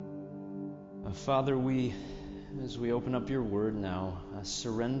Father, as we open up your word now,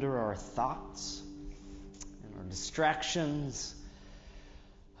 surrender our thoughts and our distractions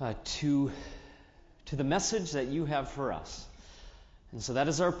to the message that you have for us. And so that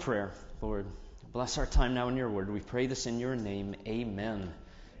is our prayer, Lord. Bless our time now in your word. We pray this in your name. Amen.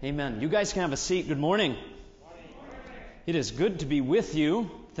 Amen. You guys can have a seat. Good morning. It is good to be with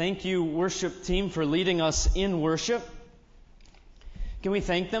you. Thank you, worship team, for leading us in worship. Can we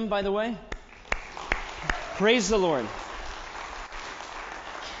thank them, by the way? Praise the Lord.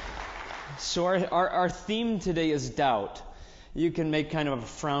 So our theme today is doubt. You can make kind of a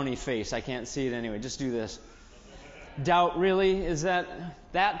frowny face. I can't see it anyway. Just do this. Doubt, really? Is that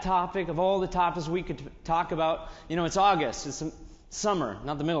topic of all the topics we could talk about? You know, it's August. It's summer.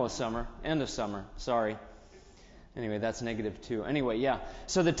 Not the middle of summer. End of summer. Sorry. Anyway, that's negative too. Anyway, yeah.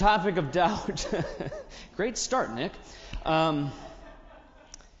 So the topic of doubt. Great start, Nick.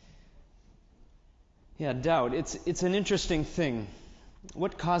 Yeah, doubt. It's an interesting thing.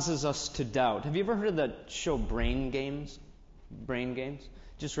 What causes us to doubt? Have you ever heard of the show Brain Games? Brain Games?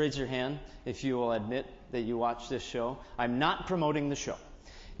 Just raise your hand if you will admit that you watch this show. I'm not promoting the show.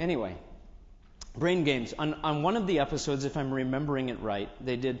 Anyway, Brain Games. On one of the episodes, if I'm remembering it right,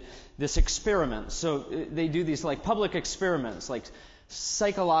 they did this experiment. So they do these like public experiments, like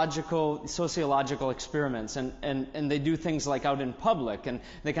psychological, sociological experiments, and they do things like out in public, and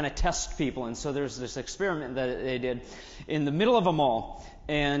they kind of test people. And so there's this experiment that they did in the middle of a mall,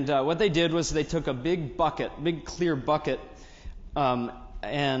 and what they did was they took a big clear bucket,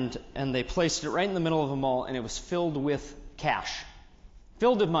 and they placed it right in the middle of a mall, and it was filled with cash,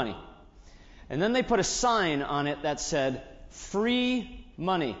 filled with money. And then they put a sign on it that said, "Free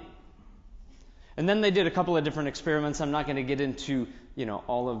money." And then they did a couple of different experiments. I'm not going to get into,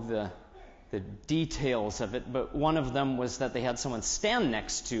 all of the details of it, but one of them was that they had someone stand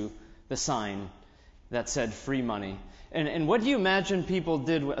next to the sign that said "free money." And what do you imagine people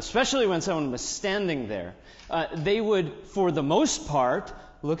did, especially when someone was standing there? They would, for the most part,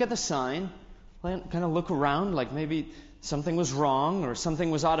 look at the sign, kind of look around, like maybe something was wrong or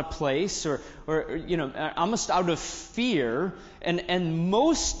something was out of place or almost out of fear. And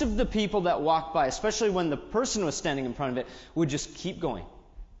most of the people that walked by, especially when the person was standing in front of it, would just keep going,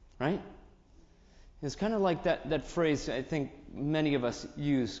 right? It's kind of like that phrase I think many of us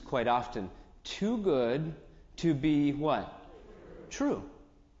use quite often. Too good to be what? True.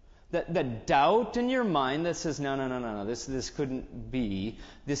 That doubt in your mind that says, no, this couldn't be.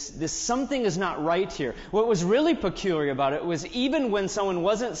 This something is not right here. What was really peculiar about it was even when someone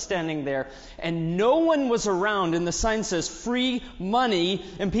wasn't standing there and no one was around and the sign says "free money"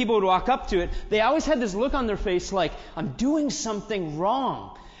 and people would walk up to it, they always had this look on their face like, I'm doing something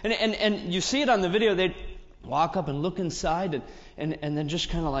wrong. And you see it on the video, they'd walk up and look inside and then just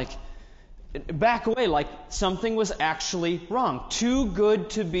kind of like back away, like something was actually wrong. Too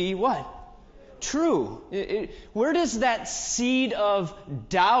good to be what? True. Where does that seed of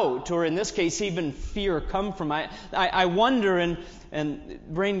doubt, or in this case even fear, come from? I wonder, and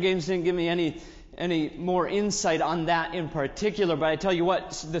Brain Games didn't give me any more insight on that in particular, but I tell you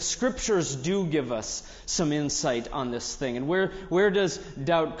what, the Scriptures do give us some insight on this thing. And where does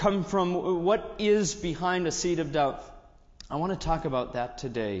doubt come from? What is behind a seed of doubt? I want to talk about that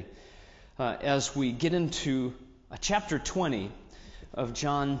today. As we get into chapter 20 of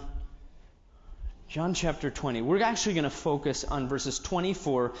John chapter 20. We're actually going to focus on verses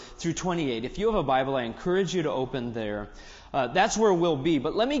 24 through 28. If you have a Bible, I encourage you to open there. That's where we'll be.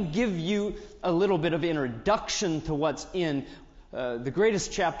 But let me give you a little bit of introduction to what's in the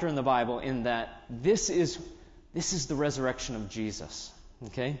greatest chapter in the Bible, in that this is the resurrection of Jesus.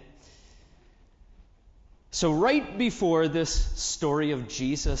 Okay? So right before this story of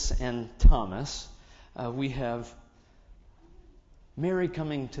Jesus and Thomas, we have Mary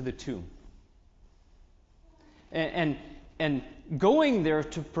coming to the tomb. And going there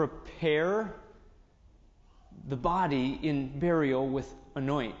to prepare the body in burial with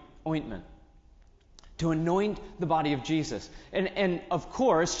ointment. To anoint the body of Jesus. And of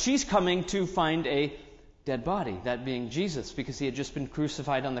course, she's coming to find a dead body, that being Jesus, because he had just been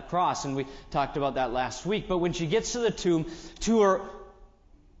crucified on the cross, and we talked about that last week. But when she gets to the tomb, to her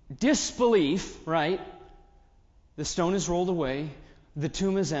disbelief, right, the stone is rolled away, the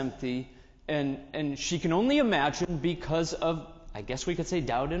tomb is empty, and she can only imagine, because of, I guess we could say,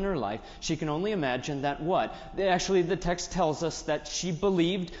 doubt in her life, she can only imagine that what? Actually, the text tells us that she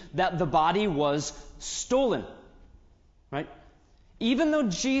believed that the body was stolen, right? Even though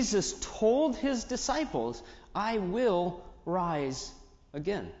Jesus told his disciples, I will rise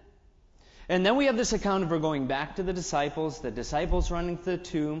again. And then we have this account of her going back to the disciples running to the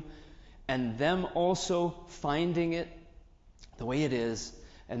tomb, and them also finding it the way it is,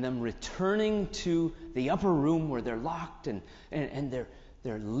 and them returning to the upper room where they're locked and they're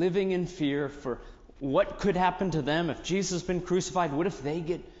living in fear for what could happen to them if Jesus has been crucified. What if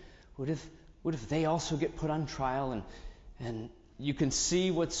they also get put on trial? And you can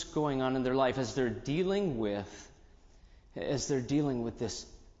see what's going on in their life as they're dealing with this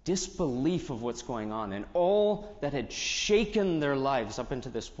disbelief of what's going on and all that had shaken their lives up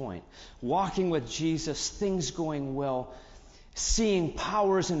until this point. Walking with Jesus, things going well, seeing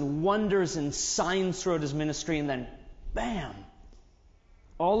powers and wonders and signs throughout his ministry, and then, bam,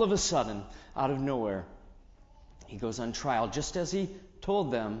 all of a sudden, out of nowhere, he goes on trial. Just as he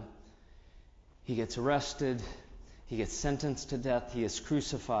told them, he gets arrested, he gets sentenced to death, he is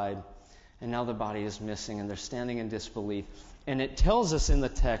crucified, and now the body is missing, and they're standing in disbelief. And it tells us in the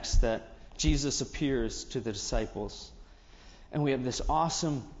text that Jesus appears to the disciples. And we have this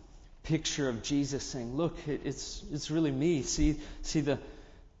awesome picture of Jesus saying, look, it's really me. See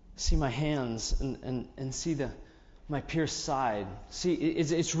my hands and see my pierced side. See,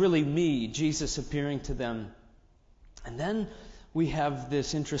 it's really me, Jesus appearing to them. And then we have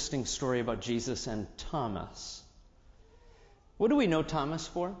this interesting story about Jesus and Thomas. What do we know Thomas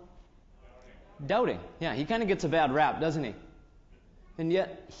for? Doubting. Yeah, he kind of gets a bad rap, doesn't he? And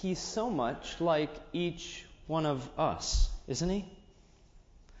yet, he's so much like each one of us, isn't he?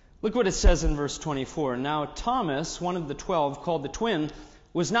 Look what it says in verse 24. Now Thomas, one of the 12, called the twin,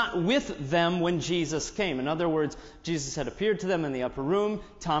 was not with them when Jesus came. In other words, Jesus had appeared to them in the upper room.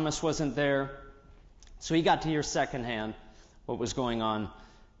 Thomas wasn't there. So he got to hear secondhand what was going on.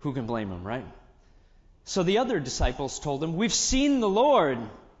 Who can blame him, right? So the other disciples told him, we've seen the Lord.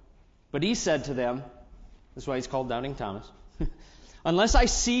 But he said to them, that's why he's called Doubting Thomas, unless I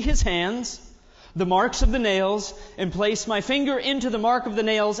see his hands, the marks of the nails, and place my finger into the mark of the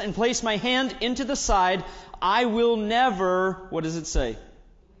nails, and place my hand into the side, I will never, what does it say?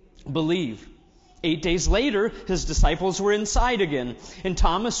 Believe. 8 days later, his disciples were inside again, and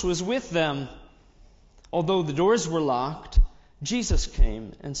Thomas was with them. Although the doors were locked, Jesus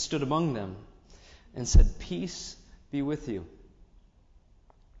came and stood among them and said, peace be with you.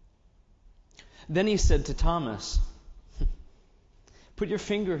 Then he said to Thomas, put your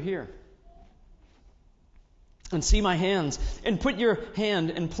finger here and see my hands, and put your hand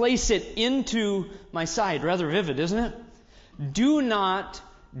and place it into my side. Rather vivid, isn't it? Do not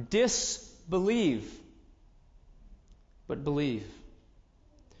disbelieve, but believe.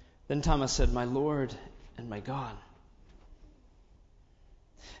 Then Thomas said, my Lord and my God.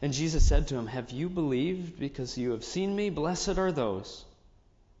 And Jesus said to him, have you believed because you have seen me? Blessed are those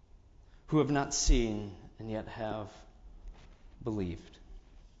who have not seen and yet have believed.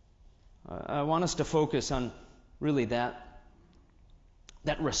 I want us to focus on really that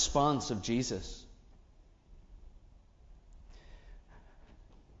response of Jesus.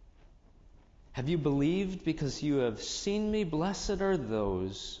 Have you believed because you have seen me? Blessed are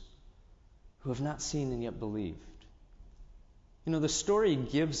those who have not seen and yet believed. You know, the story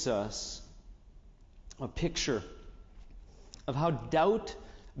gives us a picture of how doubt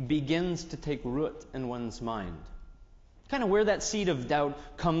begins to take root in one's mind. Kind of where that seed of doubt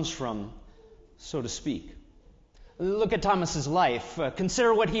comes from, so to speak. Look at Thomas's life.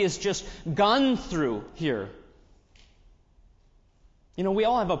 Consider what he has just gone through here. You know, we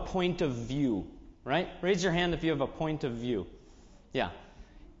all have a point of view, right? Raise your hand if you have a point of view. Yeah.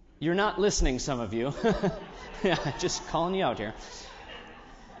 You're not listening, some of you. Yeah, just calling you out here.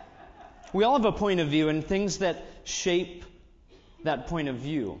 We all have a point of view and things that shape that point of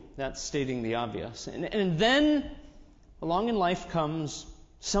view. That's stating the obvious. And then along in life comes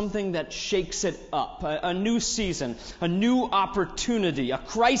something that shakes it up. A new season, a new opportunity, a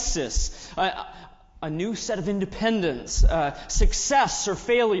crisis, a new set of independence, success or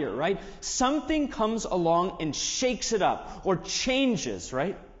failure, right? Something comes along and shakes it up or changes,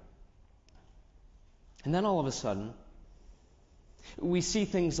 right? And then all of a sudden, we see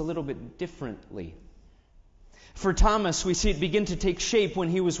things a little bit differently. For Thomas, we see it begin to take shape when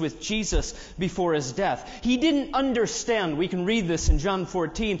he was with Jesus before his death. He didn't understand, we can read this in John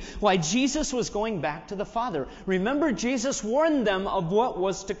 14, why Jesus was going back to the Father. Remember, Jesus warned them of what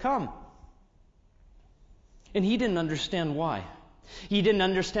was to come. And he didn't understand why. He didn't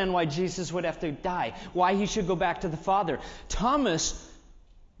understand why Jesus would have to die, why he should go back to the Father. Thomas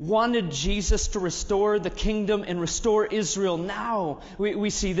wanted Jesus to restore the kingdom and restore Israel now.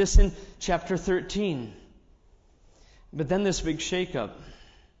 We see this in chapter 13. But then this big shakeup.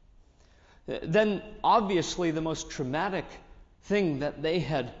 Then obviously the most traumatic thing that they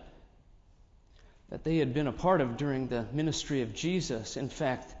had been a part of during the ministry of Jesus. In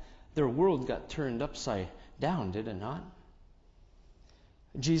fact, their world got turned upside down, did it not?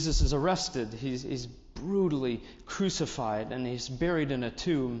 Jesus is arrested. He's brutally crucified, and he's buried in a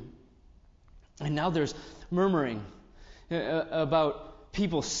tomb. And now there's murmuring about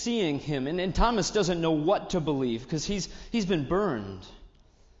people seeing him. And Thomas doesn't know what to believe because he's been burned.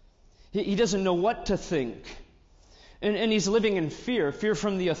 He doesn't know what to think. And he's living in fear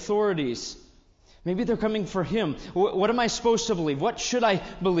from the authorities. Maybe they're coming for him. What am I supposed to believe? What should I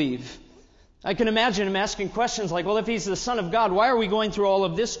believe? I can imagine him asking questions like, well, if he's the Son of God, why are we going through all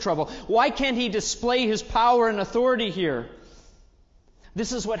of this trouble? Why can't he display his power and authority here?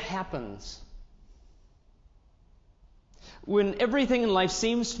 This is what happens when everything in life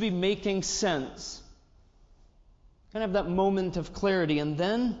seems to be making sense. Kind of that moment of clarity, and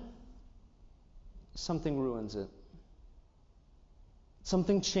then something ruins it.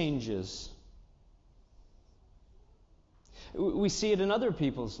 Something changes. We see it in other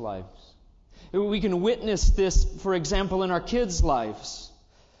people's lives. We can witness this, for example, in our kids' lives.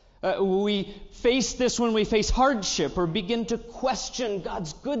 We face this when we face hardship or begin to question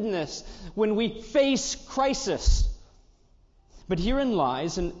God's goodness when we face crisis. But herein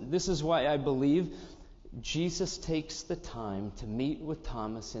lies, and this is why I believe Jesus takes the time to meet with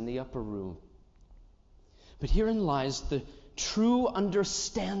Thomas in the upper room. But herein lies the true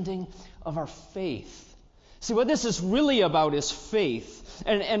understanding of our faith. See, what this is really about is faith,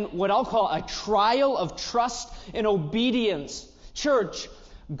 and what I'll call a trial of trust and obedience. Church,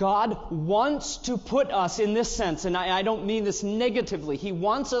 God wants to put us in this sense, and I don't mean this negatively. He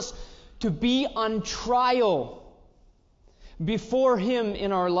wants us to be on trial before Him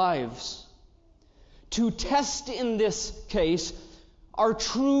in our lives, to test in this case our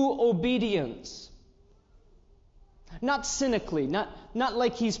true obedience. Not cynically, not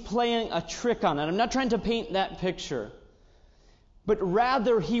like He's playing a trick on it. I'm not trying to paint that picture. But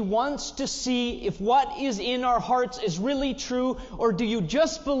rather, He wants to see if what is in our hearts is really true, or do you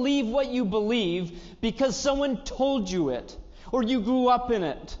just believe what you believe because someone told you it, or you grew up in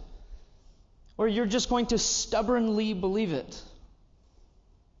it, or you're just going to stubbornly believe it.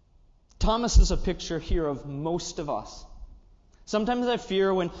 Thomas is a picture here of most of us. Sometimes I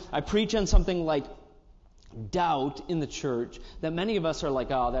fear when I preach on something like doubt in the church that many of us are like,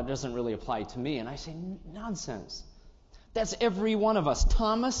 oh, that doesn't really apply to me. And I say, nonsense. That's every one of us.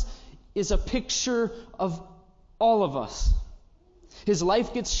 Thomas is a picture of all of us. His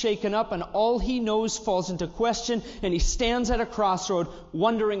life gets shaken up and all he knows falls into question, and he stands at a crossroad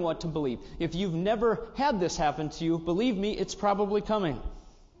wondering what to believe. If you've never had this happen to you, believe me, it's probably coming.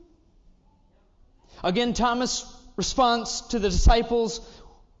 Again, Thomas' response to the disciples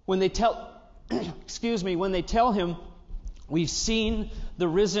when they tell him, we've seen the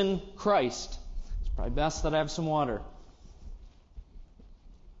risen Christ. It's probably best that I have some water.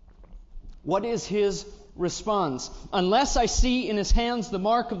 What is his response? Unless I see in his hands the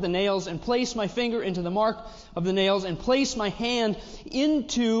mark of the nails, and place my finger into the mark of the nails, and place my hand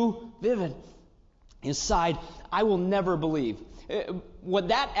into his side, I will never believe. What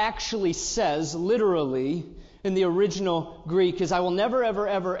that actually says, literally, in the original Greek, is I will never, ever,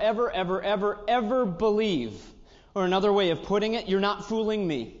 ever, ever, ever, ever, ever believe. Or another way of putting it, you're not fooling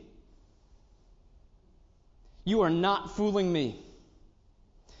me. You are not fooling me.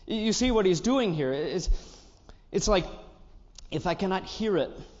 You see what he's doing here. It's like, if I cannot hear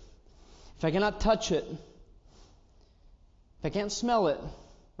it, if I cannot touch it, if I can't smell it,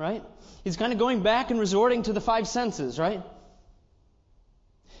 right? He's kind of going back and resorting to the five senses, right?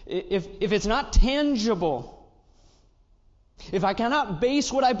 If it's not tangible, if I cannot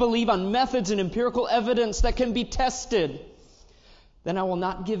base what I believe on methods and empirical evidence that can be tested, then I will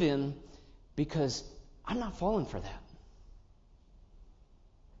not give in, because I'm not falling for that.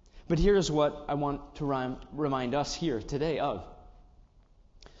 But here's what I want to remind us here today of.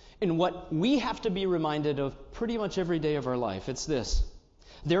 And what we have to be reminded of pretty much every day of our life. It's this.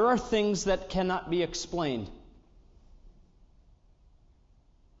 There are things that cannot be explained.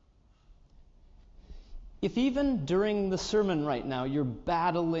 If even during the sermon right now you're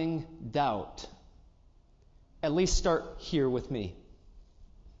battling doubt, at least start here with me.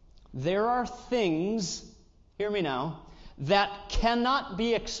 There are things, hear me now, that cannot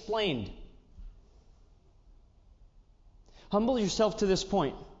be explained. Humble yourself to this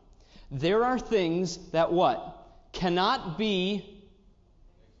point. There are things that what? Cannot be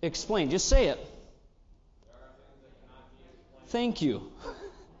explained. Just say it. There are things that cannot be explained. Thank you.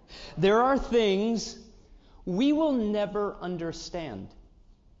 There are things we will never understand.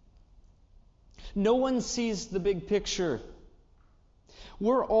 No one sees the big picture.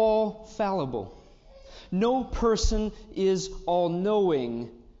 We're all fallible. No person is all-knowing.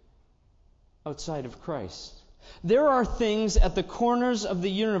 outside of Christ. There are things at the corners of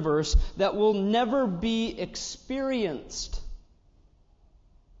the universe that will never be experienced.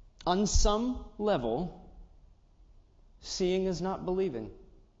 On some level, seeing is not believing.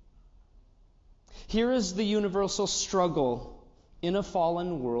 Here is the universal struggle in a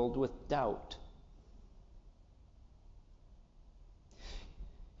fallen world with doubt.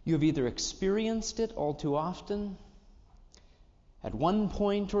 You have either experienced it all too often, at one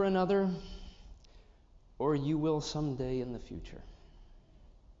point or another, or you will someday in the future.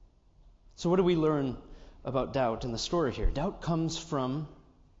 So what do we learn about doubt in the story here? Doubt comes from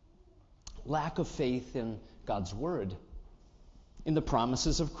lack of faith in God's Word, in the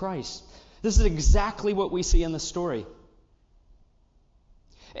promises of Christ. This is exactly what we see in the story.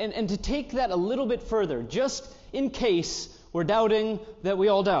 And to take that a little bit further, just in case we're doubting that we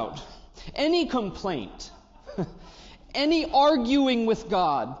all doubt, any complaint, any arguing with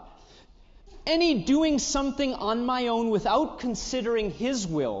God, any doing something on my own without considering His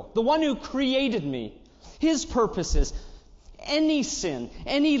will, the one who created me, His purposes, any sin,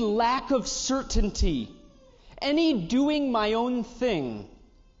 any lack of certainty, any doing my own thing,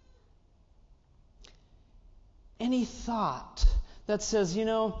 any thought that says,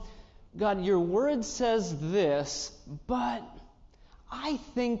 God, your word says this, but I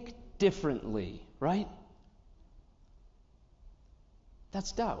think differently, right?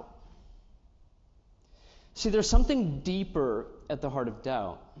 That's doubt. See, there's something deeper at the heart of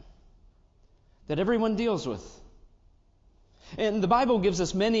doubt that everyone deals with. And the Bible gives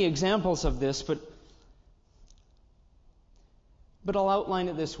us many examples of this, but I'll outline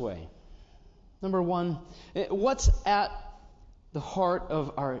it this way. Number one, what's at the heart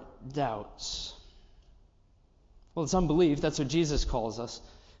of our doubts? Well, it's unbelief. That's what Jesus calls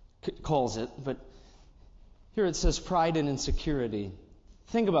it. But here it says pride and insecurity.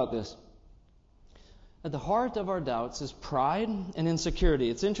 Think about this. At the heart of our doubts is pride and insecurity.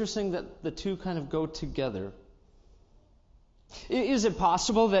 It's interesting that the two kind of go together. Is it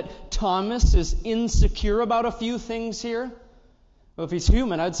possible that Thomas is insecure about a few things here? Well, if he's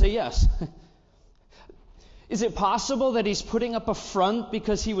human, I'd say yes. Is it possible that he's putting up a front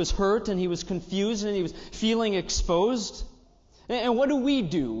because he was hurt and he was confused and he was feeling exposed? And what do we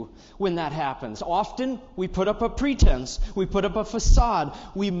do when that happens? Often we put up a pretense. We put up a facade.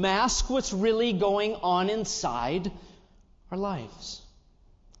 We mask what's really going on inside our lives.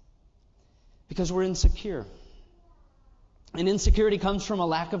 Because we're insecure. And insecurity comes from a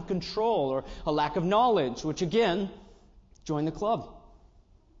lack of control or a lack of knowledge, which again, join the club.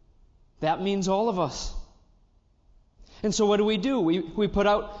 That means all of us. And so what do? We put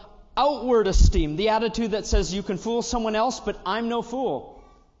out outward esteem, the attitude that says you can fool someone else, but I'm no fool.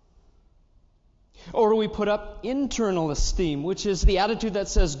 Or we put up internal esteem, which is the attitude that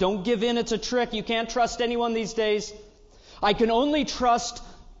says don't give in, it's a trick, you can't trust anyone these days. I can only trust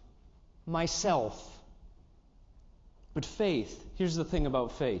myself. But faith, here's the thing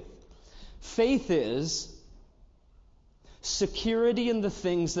about faith. Faith is security in the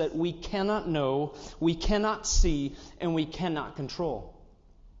things that we cannot know, we cannot see, and we cannot control.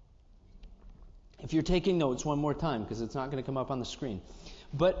 If you're taking notes, one more time, because it's not going to come up on the screen.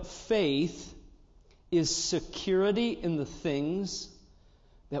 But faith is security in the things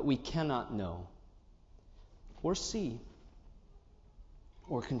that we cannot know, or see,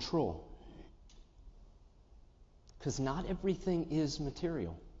 or control. Because not everything is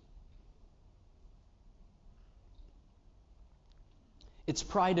material. It's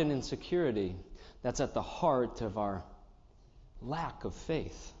pride and insecurity that's at the heart of our lack of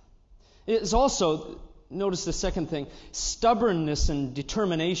faith. It's also, notice the second thing, stubbornness and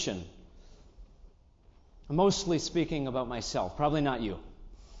determination. I'm mostly speaking about myself, probably not you.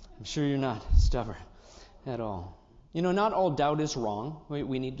 I'm sure you're not stubborn at all. Not all doubt is wrong.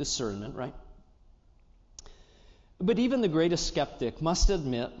 We need discernment, right? But even the greatest skeptic must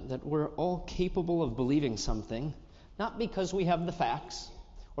admit that we're all capable of believing something, not because we have the facts,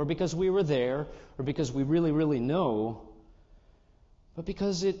 or because we were there, or because we really, really know, but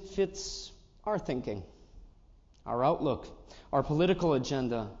because it fits our thinking, our outlook, our political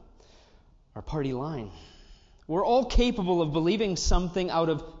agenda, our party line. We're all capable of believing something out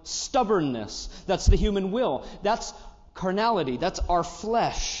of stubbornness. That's the human will. That's carnality. That's our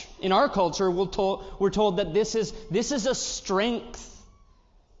flesh. In our culture, we're told that this is a strength.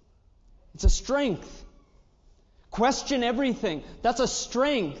 It's a strength. Question everything. That's a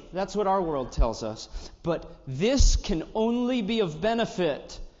strength. That's what our world tells us. But this can only be of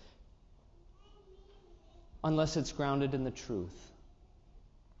benefit unless it's grounded in the truth.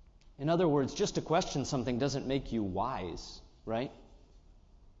 In other words, just to question something doesn't make you wise, right?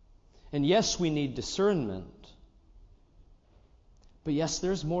 And yes, we need discernment. But yes,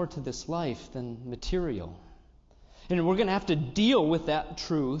 there's more to this life than material. And we're going to have to deal with that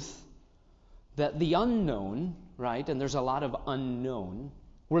truth that the unknown, right? And there's a lot of unknown.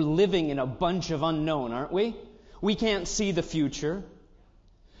 We're living in a bunch of unknown, aren't we? We can't see the future.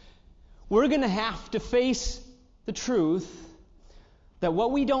 We're going to have to face the truth that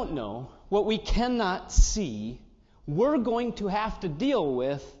what we don't know, what we cannot see, we're going to have to deal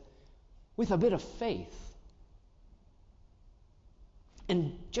with a bit of faith.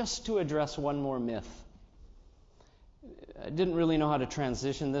 And just to address one more myth. I didn't really know how to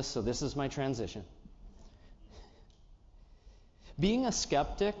transition this, so this is my transition. Being a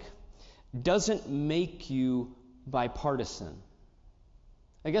skeptic doesn't make you bipartisan.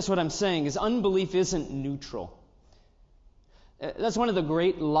 I guess what I'm saying is unbelief isn't neutral. That's one of the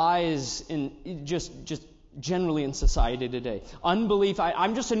great lies in just generally in society today. Unbelief,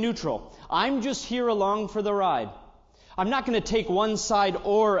 I'm just a neutral. I'm just here along for the ride. I'm not going to take one side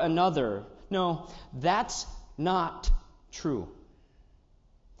or another. No, that's not true.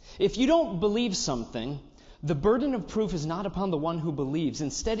 If you don't believe something, the burden of proof is not upon the one who believes.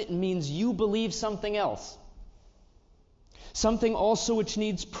 Instead, it means you believe something else. Something also which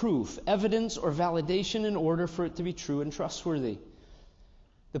needs proof, evidence, or validation in order for it to be true and trustworthy.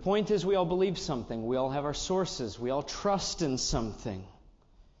 The point is we all believe something. We all have our sources. We all trust in something.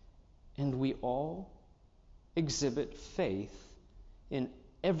 And we all exhibit faith in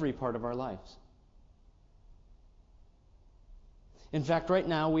every part of our lives. In fact, right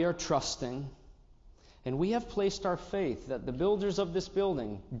now we are trusting, and we have placed our faith that the builders of this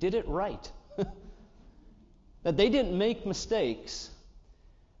building did it right. That they didn't make mistakes,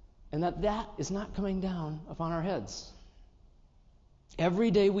 and that is not coming down upon our heads. Every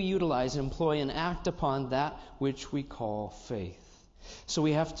day we utilize, employ, and act upon that which we call faith. So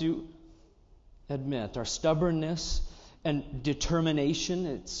we have to admit our stubbornness and determination,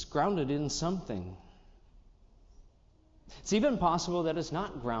 it's grounded in something. It's even possible that it's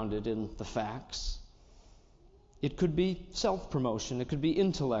not grounded in the facts. It could be self-promotion, it could be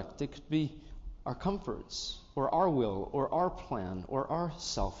intellect, it could be our comforts, or our will, or our plan, or our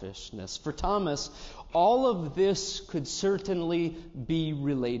selfishness. For Thomas, all of this could certainly be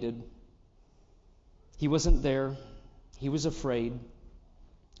related. He wasn't there. He was afraid.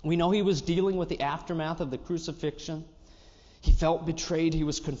 We know he was dealing with the aftermath of the crucifixion. He felt betrayed. He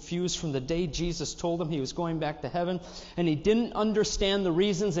was confused from the day Jesus told him he was going back to heaven. And he didn't understand the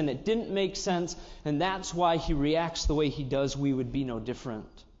reasons, and it didn't make sense. And that's why he reacts the way he does. We would be no different.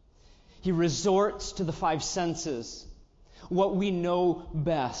 He resorts to the five senses, what we know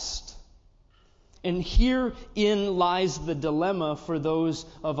best. And herein lies the dilemma for those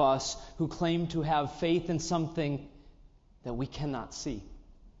of us who claim to have faith in something that we cannot see.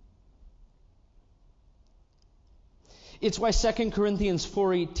 It's why 2 Corinthians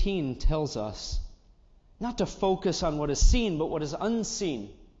 4:18 tells us not to focus on what is seen, but what is unseen.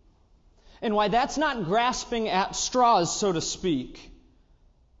 And why that's not grasping at straws, so to speak.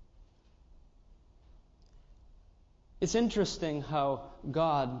 It's interesting how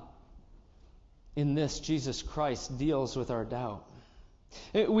God, in this, Jesus Christ, deals with our doubt.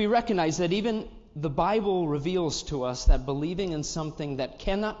 We recognize that even the Bible reveals to us that believing in something that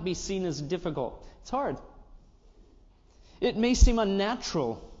cannot be seen is difficult. It's hard. It may seem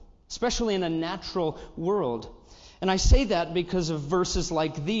unnatural, especially in a natural world. And I say that because of verses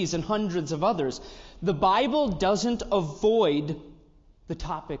like these and hundreds of others. The Bible doesn't avoid the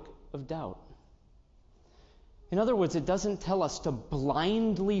topic of doubt. In other words, it doesn't tell us to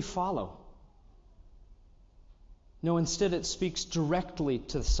blindly follow. No, instead it speaks directly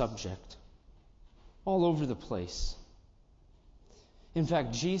to the subject, all over the place. In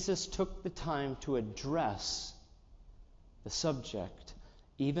fact, Jesus took the time to address the subject,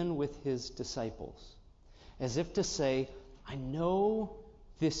 even with his disciples, as if to say, I know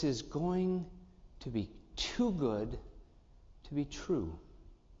this is going to be too good to be true.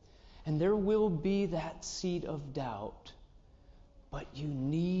 And there will be that seed of doubt, but you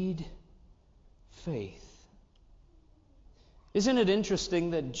need faith. Isn't it interesting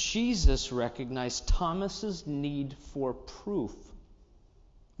that Jesus recognized Thomas's need for proof?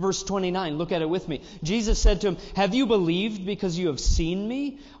 Verse 29, look at it with me. Jesus said to him, have you believed because you have seen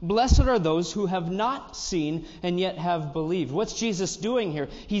me? Blessed are those who have not seen and yet have believed. What's Jesus doing here?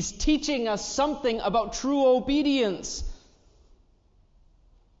 He's teaching us something about true obedience.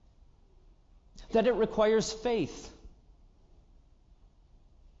 That it requires faith.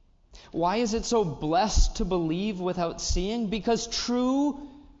 Why is it so blessed to believe without seeing? Because true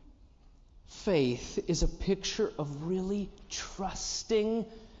faith is a picture of really trusting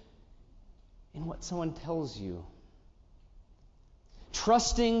in what someone tells you.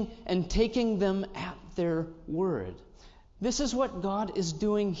 Trusting and taking them at their word. This is what God is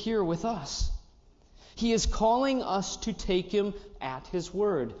doing here with us. He is calling us to take Him at His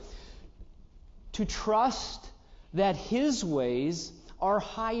word. To trust that His ways are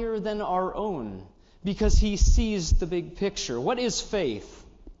higher than our own, because He sees the big picture. What is faith?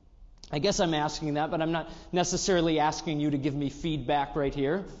 I guess I'm asking that, but I'm not necessarily asking you to give me feedback right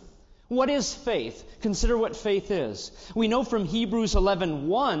here. What is faith? Consider what faith is. We know from Hebrews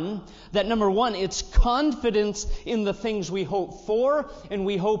 11:1 that number one, it's confidence in the things we hope for and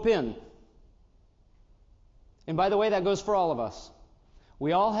we hope in. And by the way, that goes for all of us.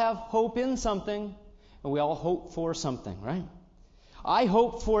 We all have hope in something, and we all hope for something, right? I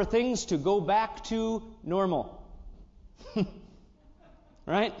hope for things to go back to normal.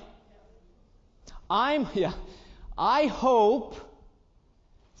 Right? I hope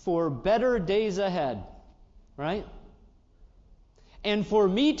for better days ahead. Right? And for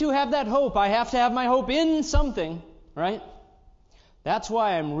me to have that hope, I have to have my hope in something. Right? That's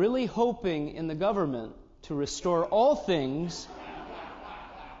why I'm really hoping in the government to restore all things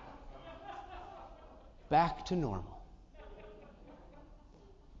back to normal.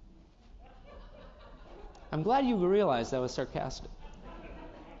 I'm glad you realized that was sarcastic.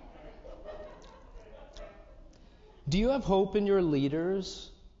 Do you have hope in your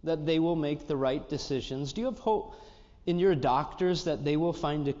leaders that they will make the right decisions? Do you have hope in your doctors that they will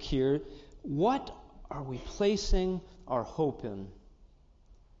find a cure? What are we placing our hope in?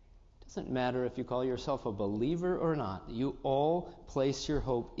 It doesn't matter if you call yourself a believer or not. You all place your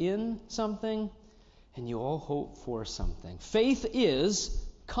hope in something, and you all hope for something. Faith is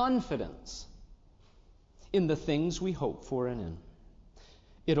confidence in the things we hope for and in.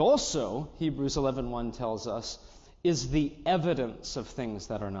 It also, Hebrews 11:1 tells us, is the evidence of things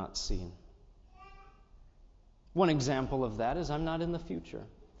that are not seen. One example of that is I'm not in the future.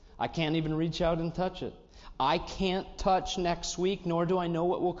 I can't even reach out and touch it. I can't touch next week, nor do I know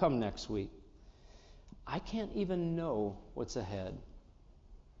what will come next week. I can't even know what's ahead,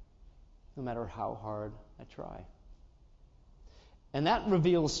 no matter how hard I try. And that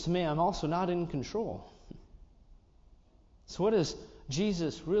reveals to me I'm also not in control. So what is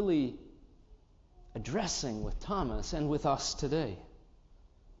Jesus really addressing with Thomas and with us today?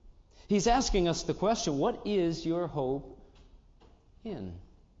 He's asking us the question, what is your hope in?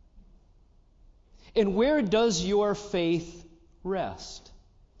 And where does your faith rest?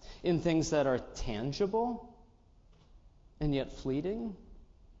 In things that are tangible and yet fleeting?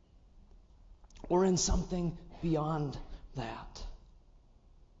 Or in something beyond that?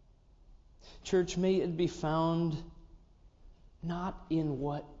 Church, may it be found not in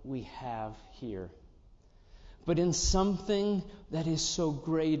what we have here, but in something that is so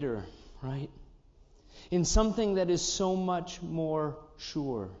greater, right? In something that is so much more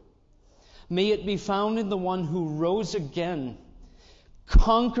sure. May it be found in the one who rose again,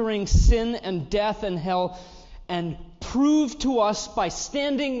 conquering sin and death and hell, and proved to us by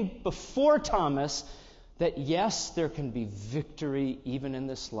standing before Thomas that yes, there can be victory even in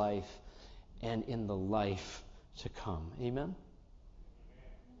this life and in the life to come. Amen?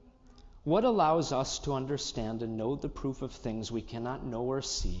 What allows us to understand and know the proof of things we cannot know or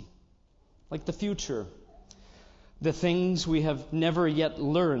see, like the future, the things we have never yet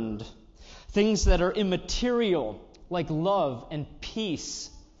learned, things that are immaterial, like love and peace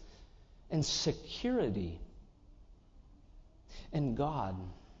and security, and God,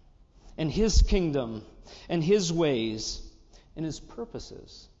 and His kingdom, and His ways, and His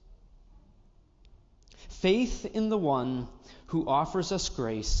purposes? Faith in the one who offers us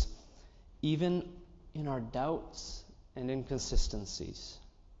grace even in our doubts and inconsistencies.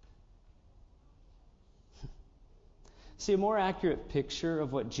 See, a more accurate picture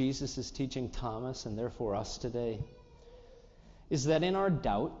of what Jesus is teaching Thomas and therefore us today is that in our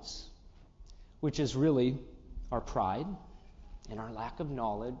doubts, which is really our pride and our lack of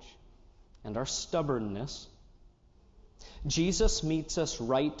knowledge and our stubbornness, Jesus meets us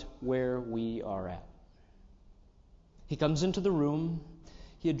right where we are at. He comes into the room.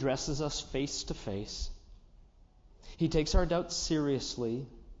 He addresses us face to face. He takes our doubts seriously.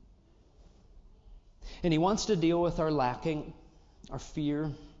 And He wants to deal with our lacking, our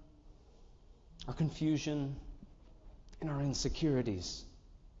fear, our confusion, and our insecurities.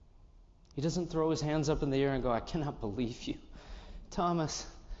 He doesn't throw His hands up in the air and go, I cannot believe you. Thomas,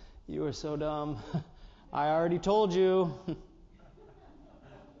 you are so dumb. I already told you.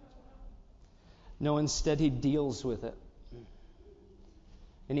 No, instead He deals with it.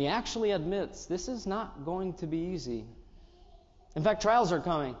 And He actually admits this is not going to be easy. In fact, trials are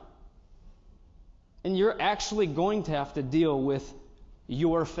coming. And you're actually going to have to deal with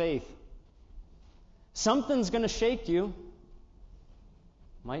your faith. Something's going to shake you.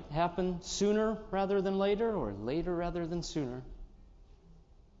 Might happen sooner rather than later, or later rather than sooner.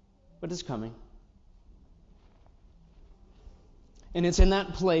 But it's coming. And it's in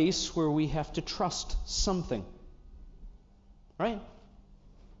that place where we have to trust something. Right?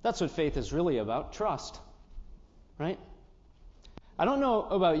 That's what faith is really about, trust. Right? I don't know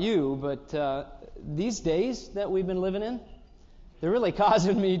about you, but these days that we've been living in, they're really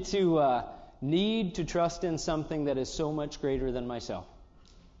causing me to need to trust in something that is so much greater than myself.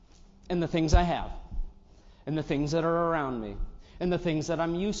 And the things I have. And the things that are around me. And the things that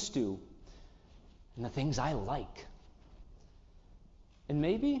I'm used to. And the things I like. And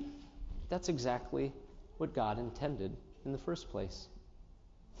maybe that's exactly what God intended in the first place.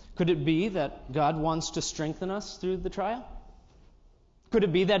 Could it be that God wants to strengthen us through the trial? Could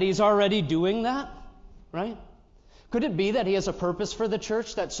it be that He's already doing that? Right? Could it be that He has a purpose for the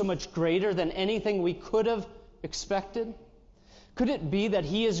church that's so much greater than anything we could have expected? Could it be that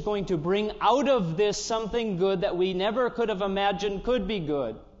He is going to bring out of this something good that we never could have imagined could be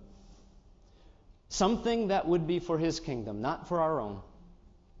good? Something that would be for His kingdom, not for our own.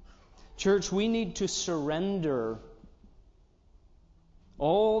 Church, we need to surrender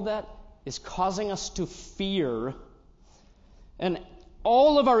all that is causing us to fear and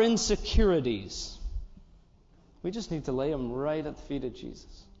all of our insecurities. We just need to lay them right at the feet of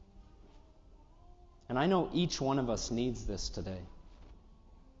Jesus. And I know each one of us needs this today.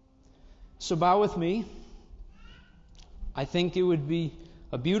 So bow with me. I think it would be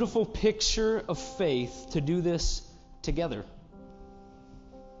a beautiful picture of faith to do this together.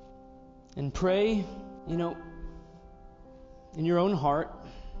 And pray, in your own heart.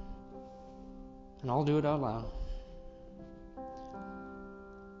 And I'll do it out loud.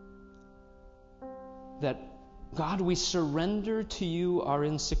 That, God, we surrender to you our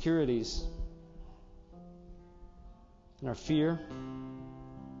insecurities and our fear,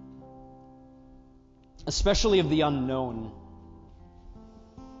 especially of the unknown,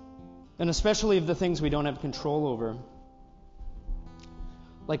 and especially of the things we don't have control over,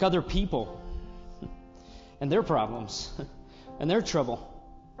 like other people and their problems and their trouble,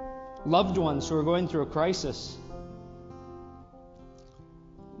 loved ones who are going through a crisis.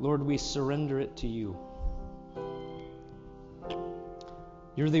 Lord, we surrender it to you.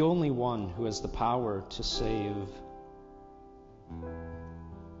 You're the only one who has the power to save.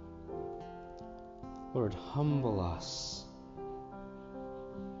 Lord, humble us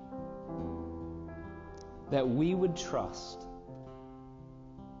that we would trust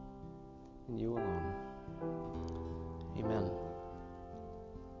in you alone.